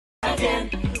again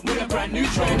with a brand new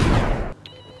trend.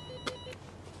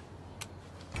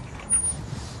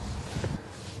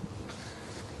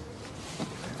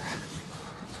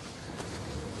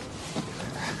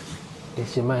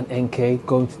 It's your man NK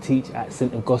going to teach at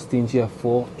St. Augustine's Year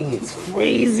 4. It's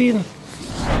freezing.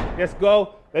 Let's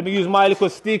go. Let me use my little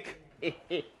stick.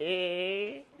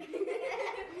 Okay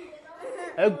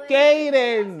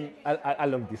then. I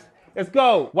love this. Let's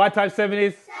go. 1 times 7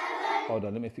 is? 7. Hold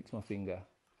on, let me fix my finger.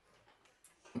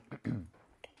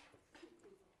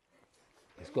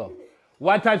 Let's go.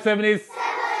 1 times 7 is? 7.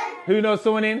 Who knows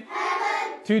someone in?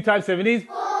 Heaven. 2 times 7 is?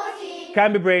 40.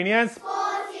 Canberranians?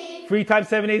 40. 3 times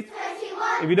 7 is?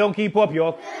 21. If you don't keep up,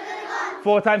 you're?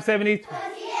 4 times 7 is?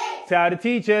 38. Tell the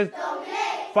teachers. Don't be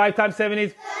late. 5 times 7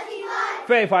 is? 35.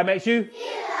 35 makes you?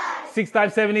 6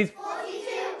 times 7 is?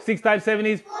 42. 6 times 7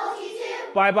 is?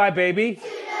 42. Bye bye baby.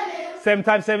 7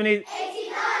 times 7 is?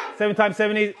 89. 7 times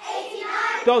 7 is?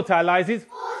 89. Don't tell lies is?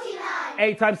 49.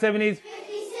 8 times 7 is?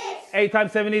 56. 8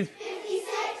 times 7 is?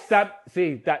 56. Stamp,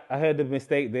 see, that I heard the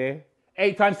mistake there.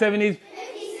 8 times 7 is?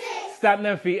 56. Stamp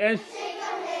them feet and shake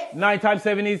your hips. 9 times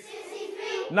 7 is?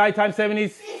 63. 9 times 7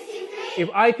 is? 63. If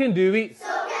I can do it, so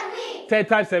can we. 10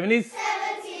 times 7 is?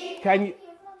 70.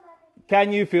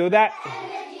 Can you feel that?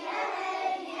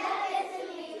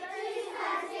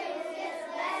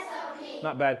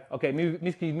 Not bad. Okay,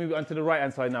 Miss Keys, move it onto the right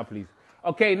hand side now, please.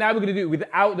 Okay, now we're going to do it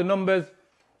without the numbers.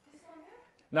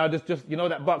 Now, just you know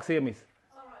that box here, Miss?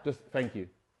 Just, thank you.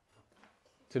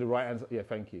 To the right hand side. Yeah,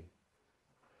 thank you.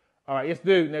 All right, let's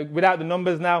do now, without the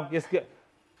numbers now. Let's get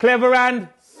clever and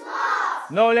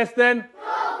smart. No less than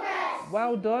progress.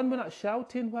 Well done. We're not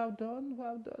shouting. Well done.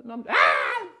 Well done.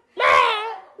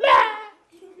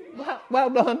 Well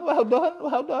done. Well done.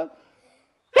 Well done.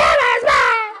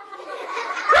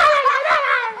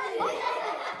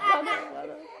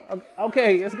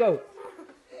 Okay, let's go.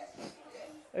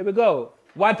 Here we go.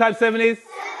 1 times 7 is?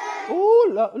 7. Ooh,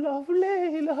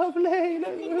 lovely, lovely.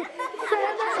 7.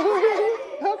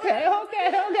 Okay.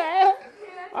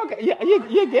 Okay, yeah, you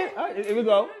get it. All right, here we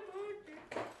go.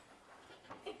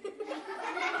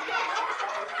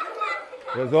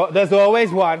 There's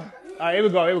always one. All right, here we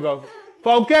go.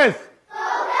 Focus.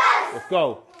 Let's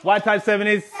go. 1 times 7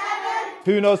 is? 7.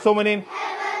 Who knows someone in?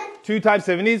 Heaven. 2 times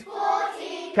 7 is?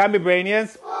 40.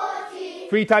 Canberranians? 40.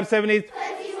 3 times 7 is?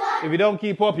 21. If you don't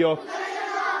keep up, you're?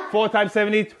 4 times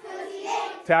 7 is?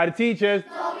 38. Tell the teachers.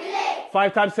 Don't be late.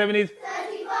 5 times 7 is?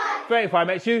 35. 35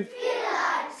 makes you?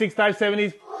 6 times 7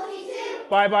 is? 42.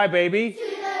 Bye bye baby.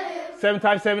 7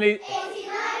 times 7 is?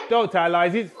 89. Don't tell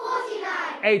lies it's?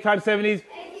 49. 8 times 7 is?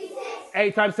 56.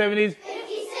 8 times 7 is?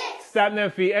 56. Stamp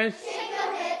them feet and shake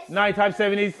your hips. 9 times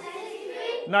 7 is?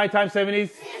 63. 9 times 7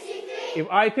 is? 63. If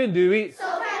I can do it, so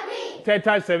can we. 10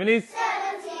 times 7 is?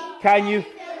 70. Can you?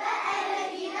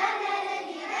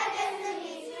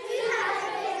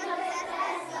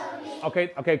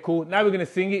 Okay, cool. Now we're going to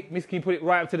sing it. Miss, can you put it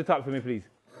right up to the top for me, please?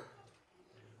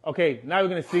 Okay, now we're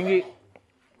going to sing it.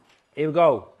 Here we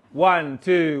go. 1,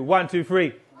 2, 1, 2,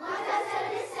 3. 1 times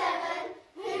 7 is 7.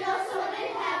 Who knows someone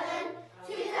in heaven?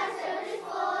 2 times 7 is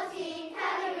 40.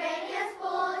 Canberranians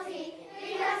 40.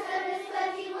 3 times 7 is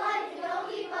 21. If you don't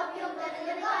keep up, you're better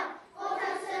than 1. 4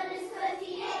 times 7 is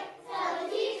 28. Tell the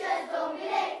teachers, don't be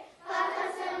late. 5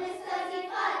 times 7 is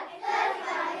 35.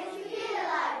 35 makes you feel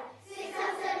alive. 6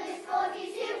 times 7 is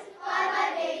 42. Bye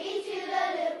bye baby,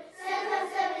 toodaloo. 7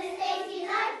 times 7 is 89.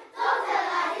 Don't tell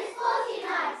lies, it's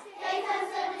 49. 8 times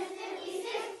 7 is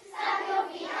 56. Stamp your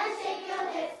feet and shake your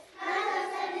hips. 9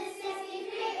 times 7 is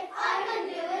 63. If I can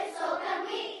do it, so can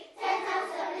we. 10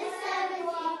 times 7 is 70.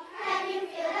 Can you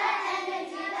feel that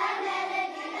energy, that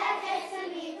melody that gets to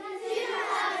me? 2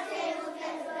 times tables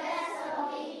get the best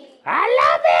of me. I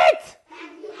love it!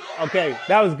 Okay,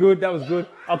 that was good.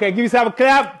 Okay, give yourself a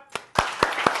clap.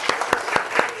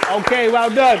 Okay, well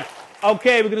done.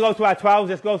 Okay, we're going to go to our 12s.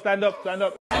 Let's go, stand up.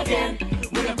 Again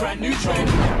with a brand new trend.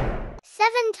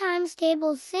 7 times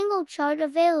tables single chart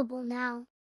available now.